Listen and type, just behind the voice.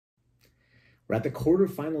We're at the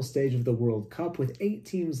quarterfinal stage of the World Cup with 8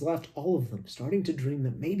 teams left, all of them starting to dream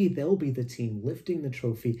that maybe they'll be the team lifting the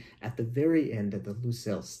trophy at the very end at the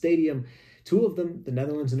Lusail Stadium. 2 of them, the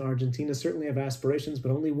Netherlands and Argentina, certainly have aspirations,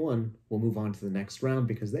 but only one will move on to the next round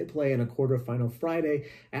because they play in a quarterfinal Friday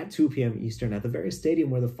at 2 p.m. Eastern at the very stadium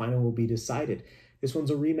where the final will be decided. This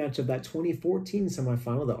one's a rematch of that 2014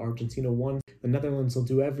 semifinal that Argentina won. The Netherlands will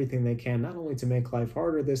do everything they can, not only to make life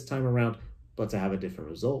harder this time around, but to have a different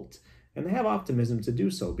result. And they have optimism to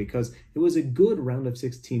do so because it was a good round of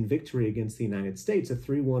 16 victory against the United States, a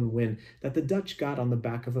 3-1 win that the Dutch got on the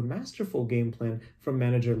back of a masterful game plan from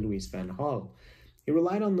manager Louis van Gaal. He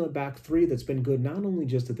relied on the back three that's been good not only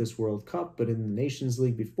just at this World Cup, but in the Nations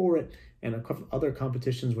League before it, and a couple other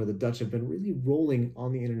competitions where the Dutch have been really rolling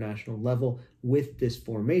on the international level with this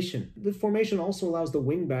formation. The formation also allows the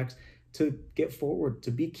wingbacks to get forward,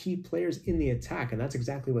 to be key players in the attack, and that's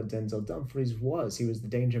exactly what Denzel Dumfries was. He was the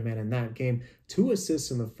danger man in that game. 2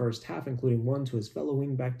 assists in the first half, including 1 to his fellow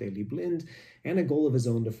wingback Daley Blind, and a goal of his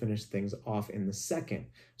own to finish things off in the second.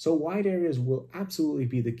 So wide areas will absolutely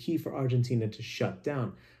be the key for Argentina to shut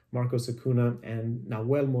down. Marcos Acuna and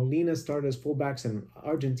Nahuel Molina start as fullbacks in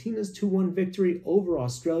Argentina's 2-1 victory over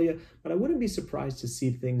Australia, but I wouldn't be surprised to see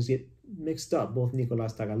things get mixed up. Both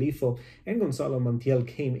Nicolás Tagliafico and Gonzalo Montiel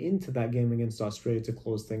came into that game against Australia to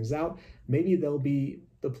close things out. Maybe they'll be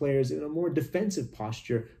the players in a more defensive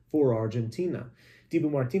posture for Argentina.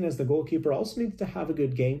 Dibu Martinez, the goalkeeper, also needs to have a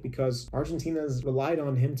good game because Argentina's relied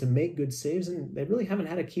on him to make good saves, and they really haven't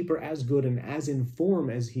had a keeper as good and as in form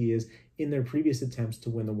as he is in their previous attempts to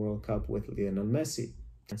win the World Cup with Lionel Messi.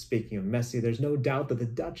 And speaking of Messi, there's no doubt that the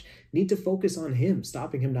Dutch need to focus on him,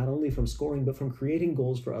 stopping him not only from scoring, but from creating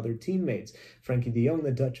goals for other teammates. Frankie de Jong,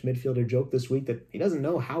 the Dutch midfielder, joked this week that he doesn't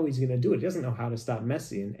know how he's going to do it. He doesn't know how to stop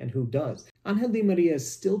Messi, and who does? Angel Di Maria is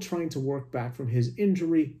still trying to work back from his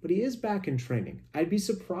injury, but he is back in training. I'd be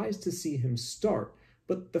surprised to see him start,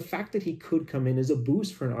 but the fact that he could come in is a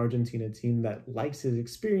boost for an Argentina team that likes his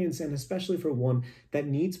experience, and especially for one that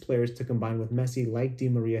needs players to combine with Messi like Di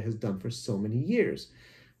Maria has done for so many years.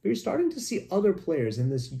 But you're starting to see other players in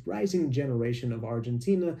this rising generation of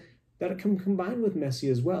Argentina that can combine with Messi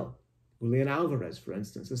as well. Julian Alvarez, for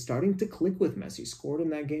instance, is starting to click with Messi, scored in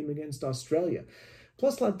that game against Australia.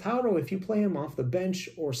 Plus Lautaro, if you play him off the bench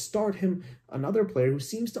or start him, another player who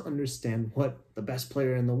seems to understand what the best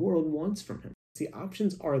player in the world wants from him. The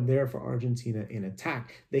options are there for Argentina in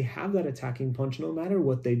attack. They have that attacking punch no matter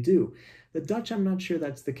what they do. The Dutch, I'm not sure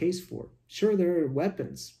that's the case for. Sure, there are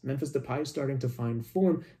weapons. Memphis Depay is starting to find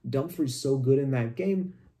form. Dumfries so good in that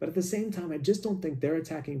game. But at the same time, I just don't think their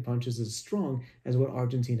attacking punch is as strong as what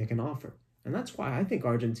Argentina can offer. And that's why I think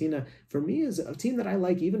Argentina, for me, is a team that I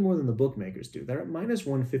like even more than the bookmakers do. They're at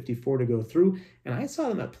 -154 to go through, and I saw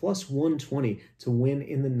them at +120 to win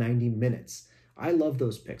in the 90 minutes. I love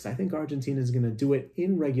those picks. I think Argentina is going to do it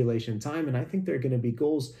in regulation time, and I think they're going to be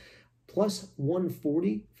goals.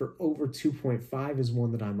 +140 for over 2.5 is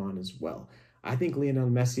one that I'm on as well. I think Lionel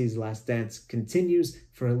Messi's last dance continues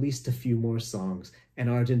for at least a few more songs, and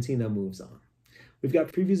Argentina moves on. We've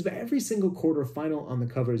got previews of every single quarterfinal on the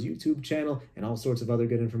Covers YouTube channel and all sorts of other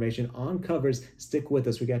good information on Covers. Stick with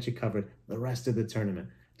us. We got you covered the rest of the tournament.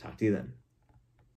 Talk to you then.